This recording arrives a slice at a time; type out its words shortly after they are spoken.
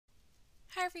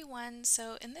Hi everyone,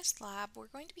 so in this lab we're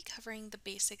going to be covering the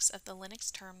basics of the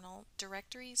Linux terminal,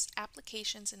 directories,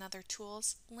 applications and other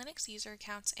tools, Linux user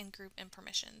accounts, and group and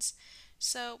permissions.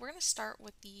 So we're going to start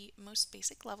with the most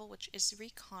basic level, which is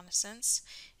reconnaissance,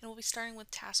 and we'll be starting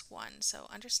with task 1, so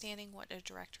understanding what a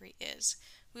directory is.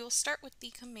 We will start with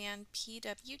the command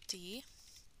pwd.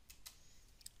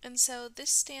 And so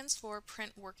this stands for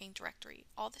print working directory.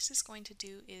 All this is going to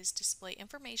do is display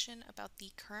information about the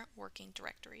current working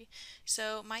directory.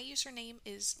 So my username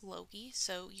is Loki,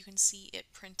 so you can see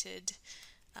it printed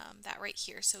that right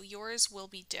here. So yours will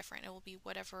be different. It will be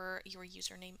whatever your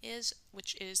username is,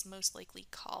 which is most likely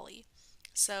Kali.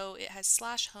 So it has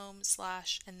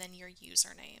 /home/ and then your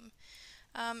username.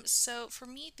 So for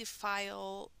me, the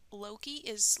file Loki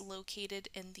is located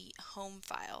in the home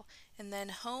file, and then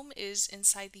home is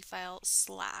inside the file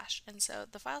 /. And so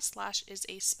the file / is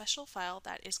a special file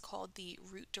that is called the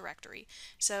root directory.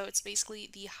 So it's basically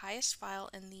the highest file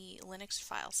in the Linux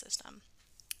file system.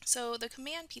 So the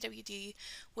command pwd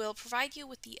will provide you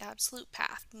with the absolute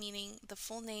path, meaning the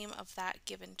full name of that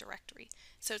given directory.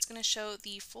 So it's going to show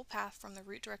the full path from the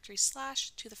root directory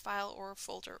 / to the file or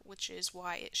folder, which is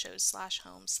why it shows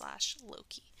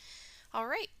 /home/Loki.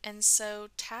 Alright, and so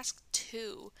task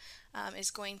 2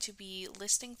 is going to be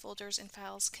listing folders and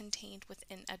files contained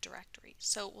within a directory.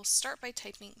 So we'll start by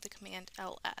typing the command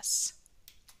ls.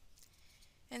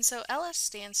 And so ls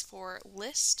stands for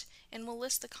list, and will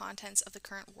list the contents of the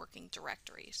current working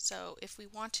directory. So if we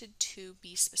wanted to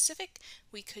be specific,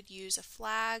 we could use a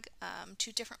flag.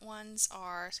 Two different ones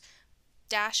are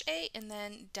 -a and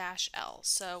then -l.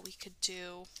 So we could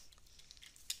do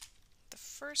the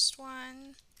first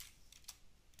one,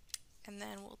 and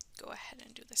then we'll go ahead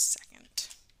and do the second.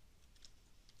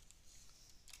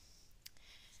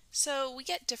 So we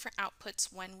get different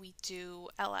outputs when we do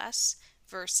ls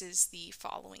versus the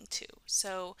following two.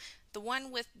 So the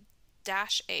one with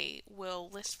 -a will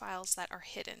list files that are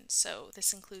hidden. So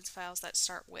this includes files that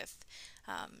start with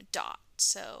dot.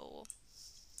 So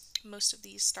most of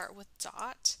these start with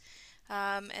dot.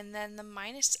 And then the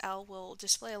 -l will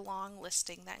display a long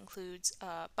listing that includes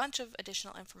a bunch of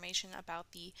additional information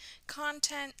about the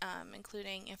content,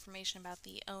 including information about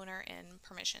the owner and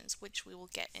permissions, which we will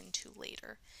get into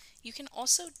later. You can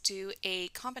also do a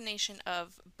combination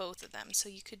of both of them. So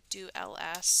you could do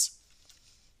ls-la,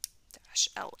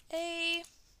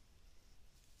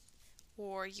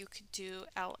 or you could do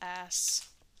ls-l-a.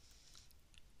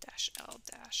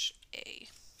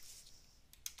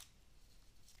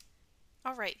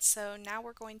 Alright, so now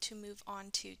we're going to move on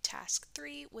to task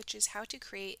 3, which is how to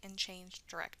create and change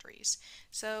directories.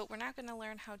 So we're now going to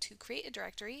learn how to create a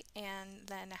directory and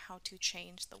then how to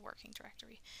change the working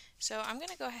directory. So I'm going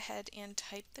to go ahead and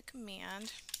type the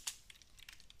command.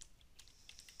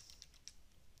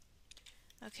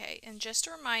 Okay, and just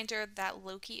a reminder that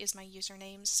Loki is my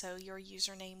username, so your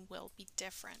username will be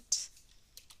different.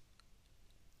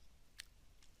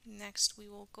 Next, we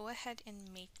will go ahead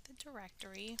and make the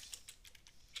directory.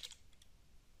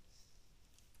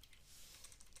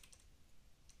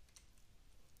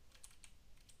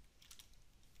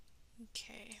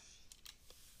 Okay.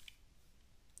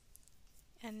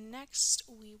 And next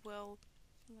we will,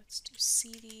 let's do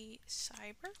cd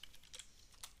cyber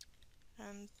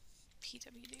and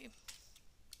pwd.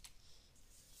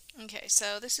 Okay,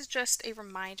 so this is just a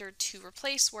reminder to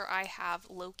replace where I have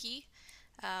Loki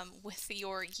with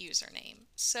your username.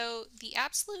 So the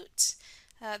absolute,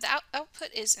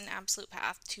 output is an absolute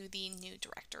path to the new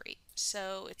directory.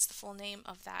 So it's the full name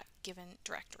of that given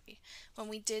directory. When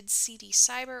we did cd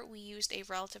cyber, we used a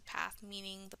relative path,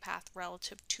 meaning the path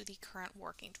relative to the current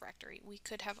working directory. We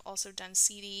could have also done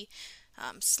cd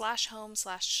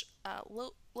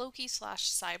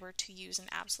 /home/Loki/cyber to use an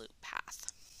absolute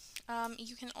path.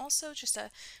 You can also, just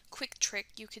a quick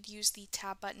trick, you could use the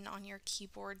tab button on your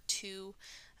keyboard to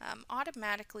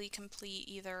automatically complete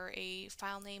either a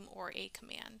file name or a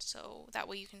command. So that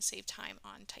way you can save time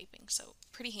on typing. So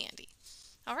pretty handy.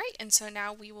 Alright, and so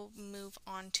now we will move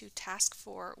on to task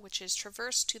 4, which is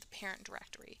traverse to the parent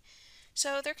directory.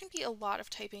 So there can be a lot of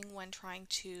typing when trying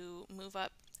to move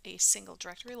up a single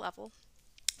directory level.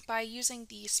 By using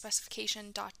the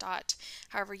specification ...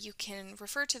 However, you can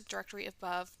refer to the directory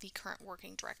above the current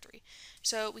working directory.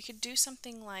 So we could do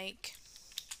something like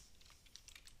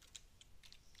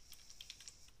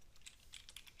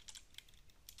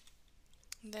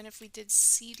and then if we did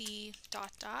cd ...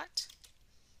 and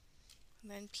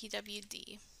then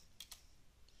pwd.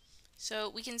 So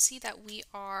we can see that we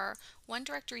are one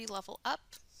directory level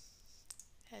up,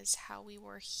 as how we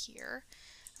were here.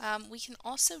 We can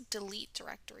also delete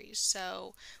directories.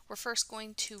 So we're first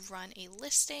going to run a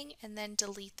listing and then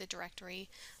delete the directory,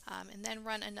 and then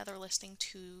run another listing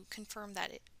to confirm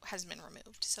that it has been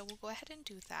removed. So we'll go ahead and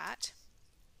do that.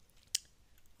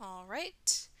 All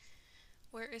right,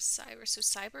 where is cyber? So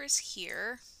cyber is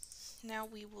here. Now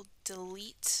we will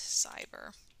delete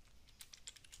cyber.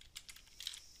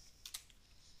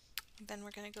 Then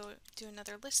we're going to go do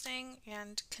another listing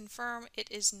and confirm it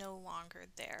is no longer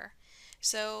there.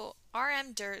 So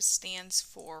rmdir stands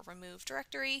for remove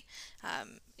directory.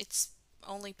 Its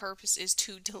only purpose is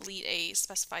to delete a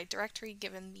specified directory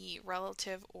given the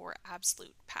relative or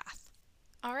absolute path.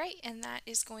 Alright, and that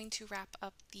is going to wrap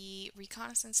up the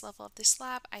reconnaissance level of this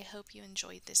lab. I hope you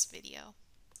enjoyed this video.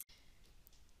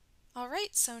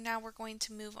 Alright, so now we're going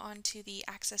to move on to the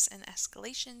access and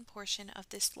escalation portion of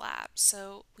this lab.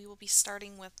 So we will be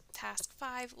starting with task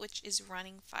 5, which is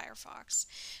running Firefox.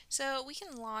 So we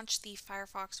can launch the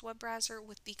Firefox web browser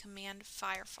with the command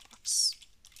Firefox.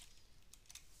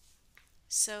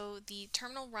 So the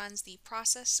terminal runs the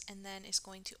process and then is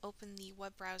going to open the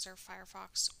web browser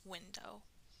Firefox window.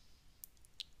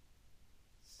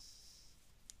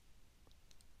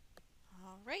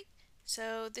 Alright,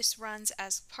 so this runs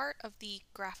as part of the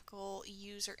graphical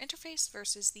user interface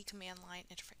versus the command line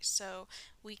interface. So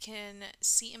we can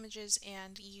see images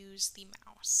and use the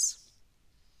mouse.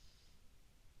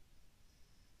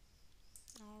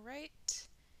 Alright.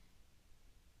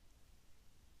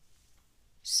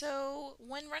 So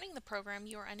when running the program,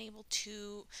 you are unable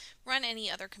to run any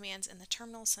other commands in the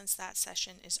terminal since that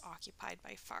session is occupied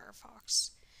by Firefox.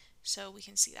 So we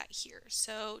can see that here.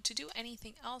 So to do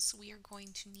anything else, we are going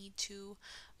to need to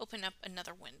open up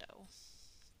another window.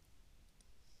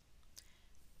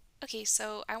 Okay,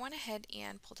 so I went ahead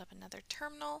and pulled up another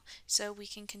terminal so we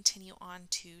can continue on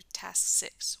to task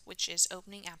 6, which is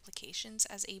opening applications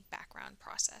as a background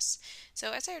process.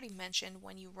 So as I already mentioned,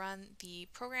 when you run the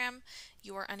program,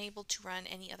 you are unable to run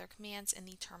any other commands in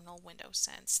the terminal window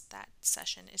since that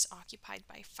session is occupied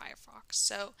by Firefox.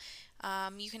 So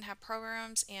you can have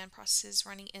programs and processes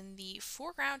running in the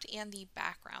foreground and the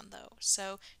background though.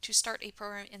 So to start a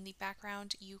program in the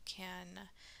background, you can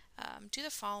do the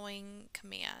following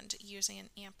command using an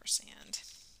ampersand.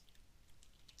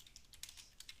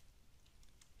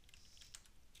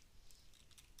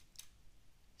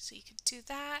 So you could do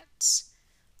that.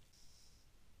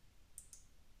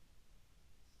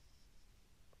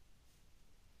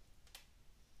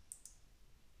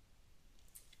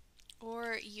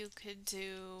 Or you could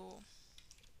do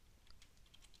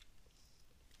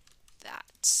that.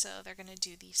 So they're going to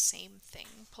do the same thing.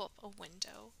 Pull up a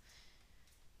window.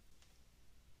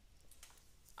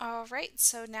 Alright,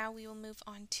 so now we will move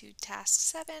on to task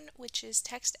 7, which is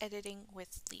text editing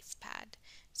with LeafPad.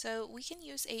 So we can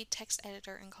use a text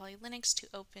editor in Kali Linux to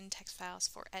open text files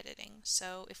for editing.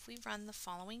 So if we run the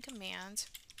following command,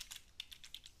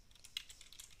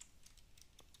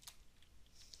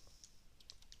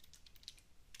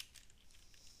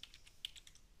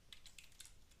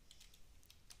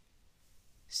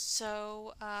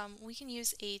 we can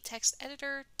use a text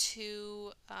editor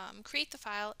to create the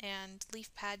file and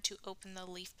LeafPad to open the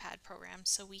LeafPad program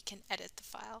so we can edit the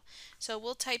file. So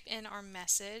we'll type in our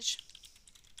message.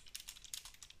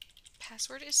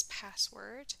 Password is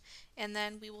password, and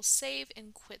then we will save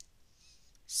and quit.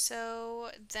 So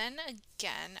then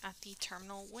again at the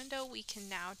terminal window we can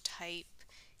now type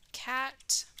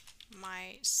cat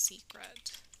my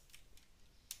secret.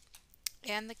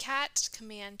 And the cat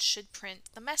command should print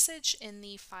the message in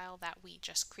the file that we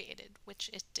just created,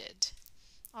 which it did.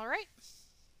 Alright.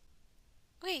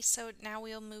 Okay, so now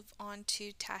we'll move on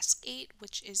to task 8,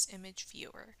 which is image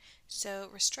viewer.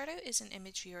 So Ristretto is an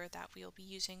image viewer that we'll be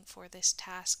using for this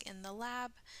task in the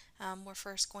lab. We're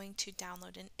first going to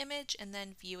download an image and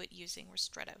then view it using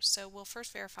Ristretto. So we'll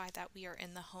first verify that we are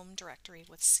in the home directory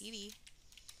with cd.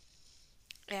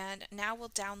 And now we'll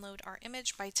download our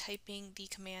image by typing the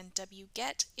command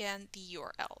wget and the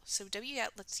URL. So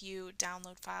wget lets you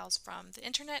download files from the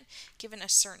internet given a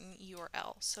certain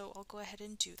URL. So I'll go ahead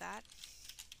and do that.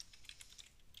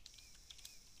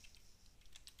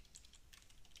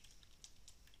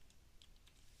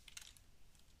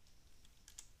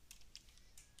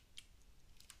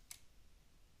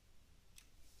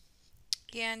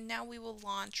 And now we will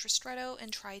launch Ristretto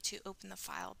and try to open the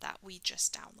file that we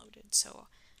just downloaded. So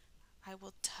I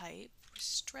will type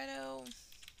Ristretto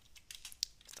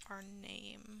with our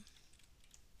name.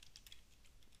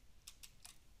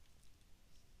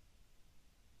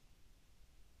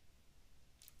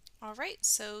 Alright,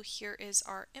 so here is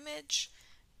our image.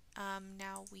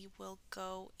 Now we will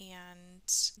go and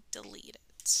delete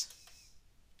it.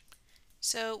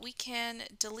 So we can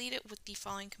delete it with the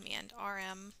following command,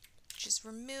 rm, which is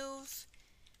remove,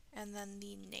 and then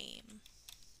the name.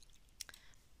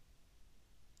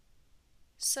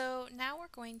 So now we're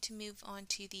going to move on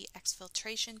to the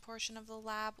exfiltration portion of the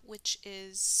lab, which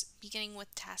is beginning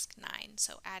with task 9,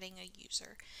 so adding a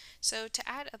user. So to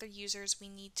add other users, we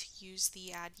need to use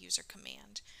the add user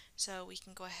command. So we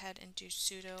can go ahead and do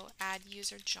sudo add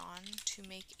user John to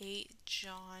make a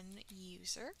John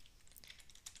user.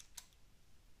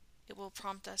 It will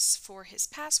prompt us for his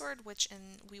password,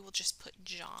 we will just put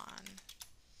John.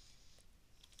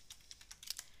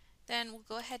 Then we'll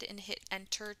go ahead and hit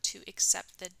enter to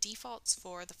accept the defaults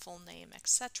for the full name,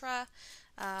 etc.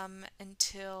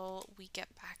 Until we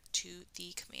get back to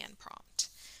the command prompt.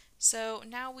 So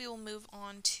now we will move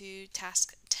on to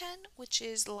task 10, which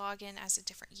is log in as a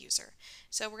different user.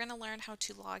 So we're going to learn how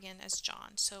to log in as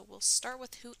John. So we'll start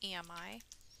with who am I.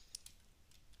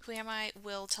 Who am I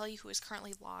will tell you who is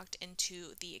currently logged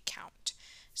into the account.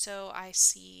 So I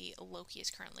see Loki is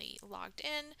currently logged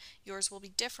in. Yours will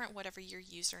be different, whatever your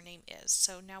username is.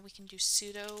 So now we can do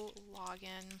sudo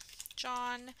login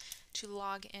John to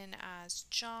log in as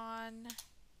John.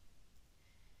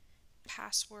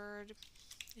 Password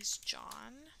is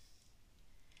John.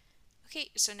 Okay,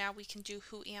 so now we can do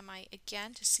who am I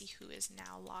again to see who is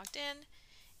now logged in,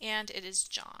 and it is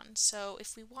John. So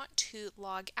if we want to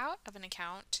log out of an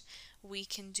account, we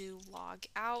can do log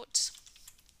out.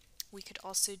 We could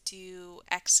also do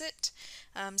exit.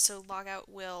 So log out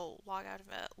will log out of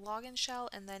a login shell,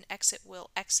 and then exit will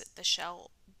exit the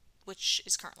shell which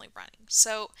is currently running.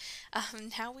 So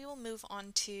now we will move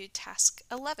on to task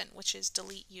 11, which is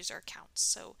delete user accounts.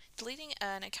 So deleting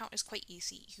an account is quite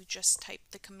easy. You just type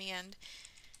the command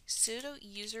sudo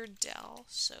user del,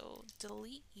 so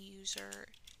delete user,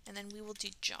 and then we will do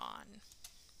John.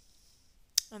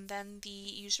 And then the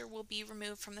user will be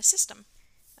removed from the system.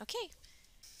 Okay.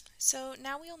 So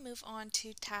now we'll move on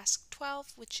to task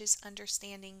 12, which is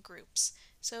understanding groups.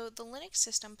 So the Linux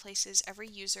system places every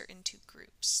user into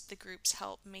groups. The groups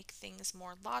help make things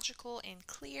more logical and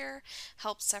clear,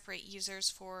 help separate users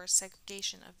for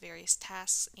segregation of various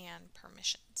tasks and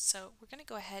permissions. So we're going to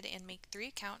go ahead and make 3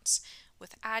 accounts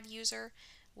with add user.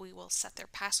 We will set their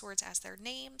passwords as their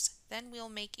names. Then we'll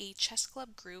make a chess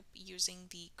club group using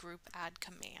the group add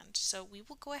command. So we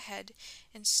will go ahead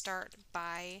and start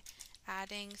by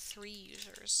adding 3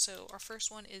 users. So our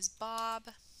first one is Bob.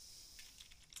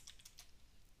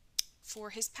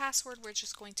 For his password, we're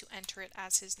just going to enter it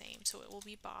as his name, so it will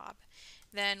be Bob.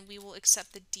 Then we will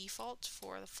accept the default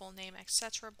for the full name,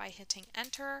 etc. by hitting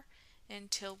enter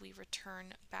until we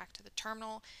return back to the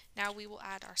terminal. Now we will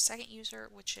add our second user,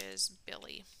 which is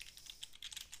Billy.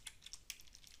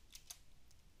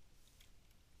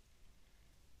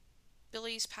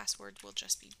 Billy's password will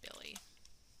just be Billy.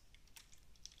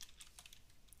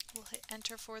 We'll hit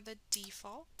enter for the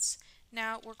defaults.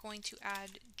 Now we're going to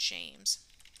add James.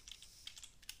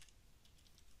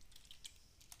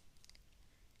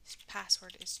 His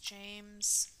password is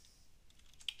James.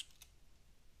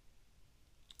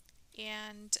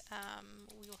 And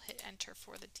we will hit enter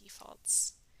for the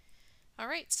defaults.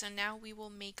 Alright, so now we will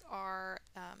make our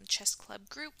chess club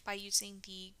group by using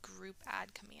the group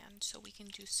add command. So we can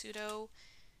do sudo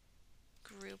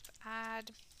group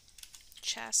add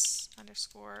chess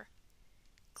 _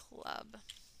 club.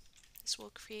 This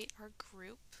will create our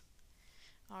group.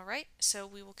 Alright, so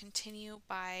we will continue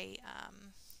by,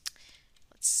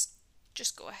 let's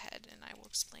just go ahead and I will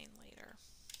explain later.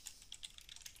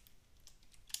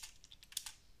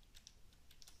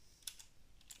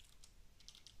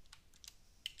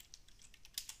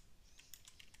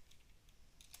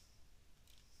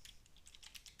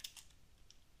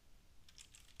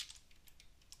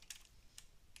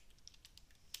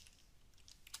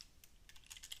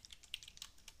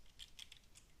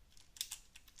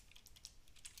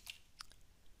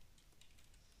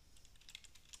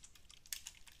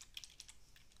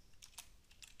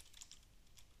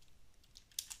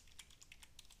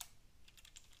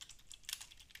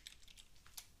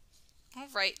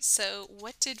 Alright, so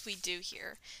what did we do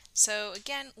here? So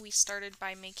again, we started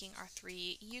by making our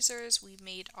 3 users. We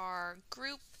made our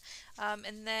group,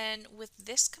 and then with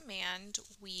this command,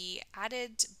 we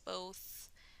added both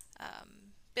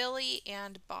Billy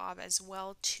and Bob as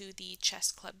well to the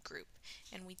chess club group.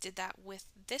 And we did that with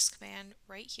this command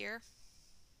right here.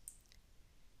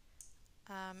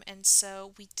 And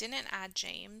so we didn't add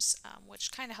James,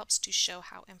 which kind of helps to show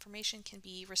how information can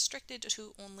be restricted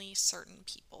to only certain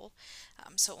people,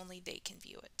 so only they can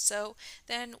view it. So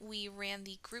then we ran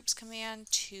the groups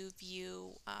command to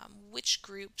view which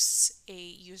groups a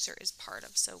user is part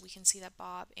of. So we can see that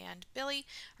Bob and Billy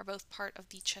are both part of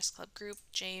the chess club group.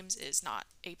 James is not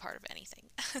a part of anything.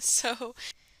 So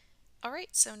alright,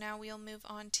 so now we'll move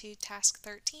on to task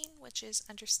 13, which is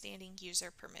understanding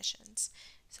user permissions.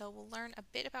 So we'll learn a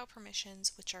bit about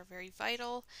permissions, which are very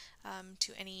vital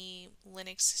to any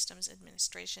Linux systems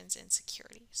administrations and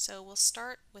security. So we'll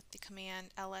start with the command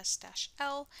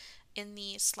ls-l in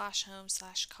the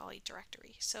 /home/colleague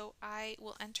directory. So I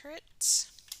will enter it.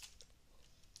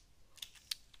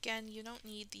 Again, you don't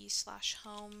need the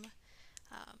 /home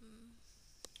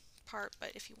part,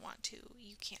 but if you want to,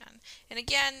 you can. And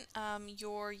again,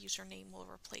 your username will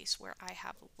replace where I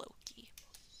have Loki.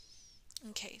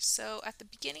 Okay, so at the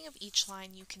beginning of each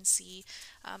line you can see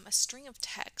a string of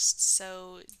text,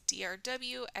 so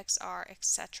DRW, XR,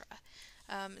 etc.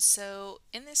 So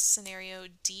in this scenario,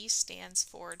 D stands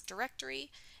for directory,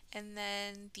 and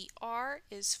then the R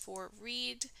is for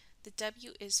read, the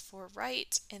W is for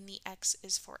write, and the X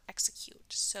is for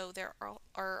execute. So there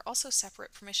are also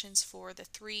separate permissions for the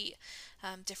three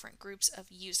different groups of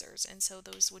users, and so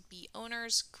those would be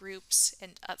owners, groups,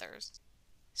 and others.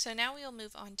 So now we will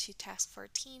move on to task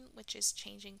 14, which is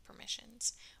changing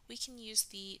permissions. We can use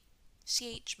the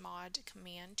chmod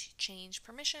command to change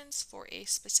permissions for a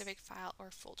specific file or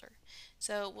folder.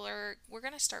 So we're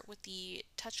going to start with the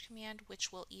touch command,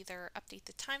 which will either update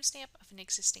the timestamp of an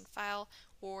existing file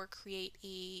or create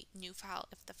a new file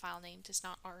if the file name does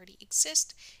not already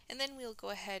exist. And then we'll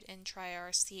go ahead and try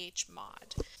our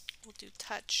chmod. We'll do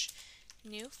touch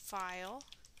new file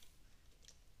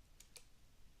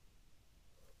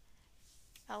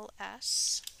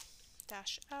ls-l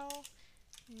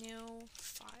new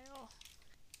file.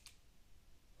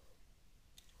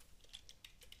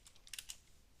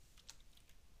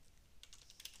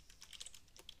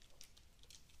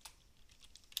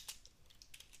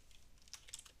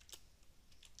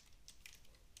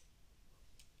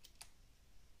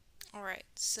 Alright,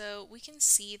 so we can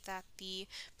see that the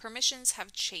permissions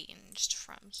have changed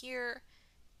from here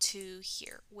to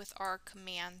here with our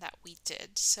command that we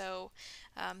did. So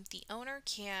the owner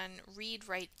can read,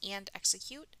 write, and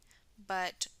execute,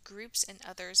 but groups and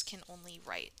others can only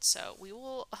write. So we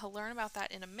will learn about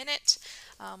that in a minute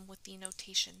with the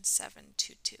notation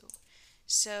 722.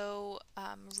 So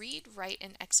read, write,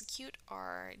 and execute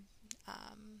are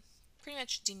pretty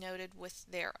much denoted with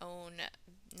their own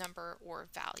number or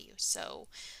value. So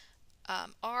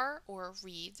R or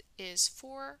read is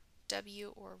 4,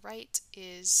 W or write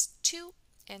is 2,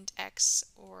 and X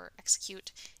or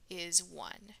execute is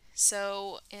 1.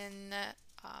 So in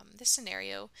this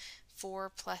scenario,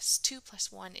 4 plus 2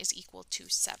 plus 1 is equal to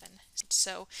 7.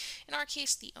 So in our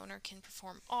case, the owner can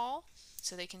perform all,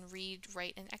 so they can read,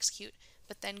 write, and execute,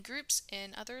 but then groups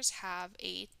and others have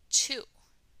a 2.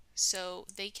 So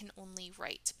they can only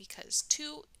write because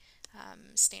 2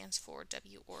 stands for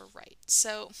W or write.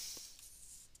 So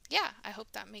yeah, I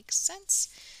hope that makes sense.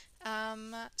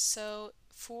 So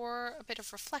for a bit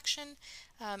of reflection,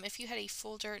 if you had a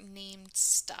folder named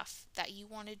stuff that you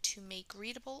wanted to make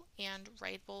readable and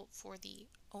writable for the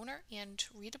owner and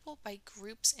readable by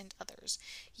groups and others,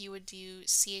 you would do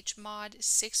chmod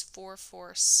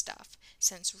 644 stuff.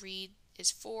 Since read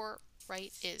is 4,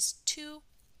 write is 2,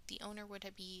 the owner would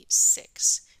be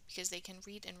 6 because they can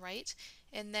read and write,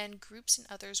 and then groups and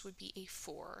others would be a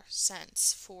 4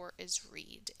 since 4 is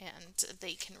read and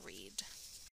they can read.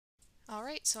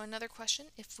 Alright, so another question,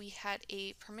 if we had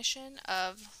a permission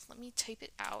of, let me type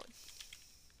it out,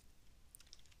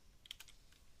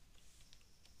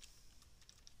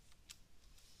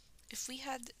 if we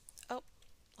had, oh,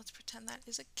 let's pretend that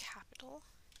is a capital.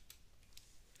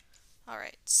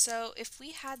 Alright, so if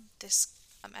we had this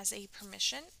as a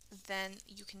permission, then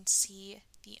you can see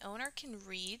the owner can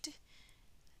read,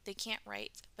 they can't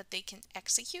write, but they can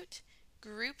execute.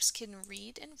 Groups can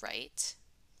read and write,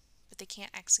 but they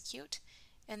can't execute.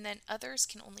 And then others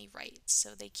can only write,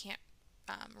 so they can't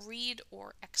read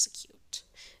or execute.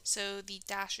 So the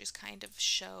dashes kind of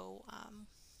show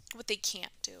what they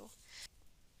can't do.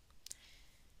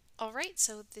 Alright,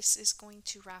 so this is going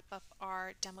to wrap up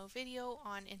our demo video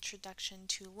on Introduction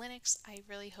to Linux. I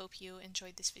really hope you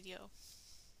enjoyed this video.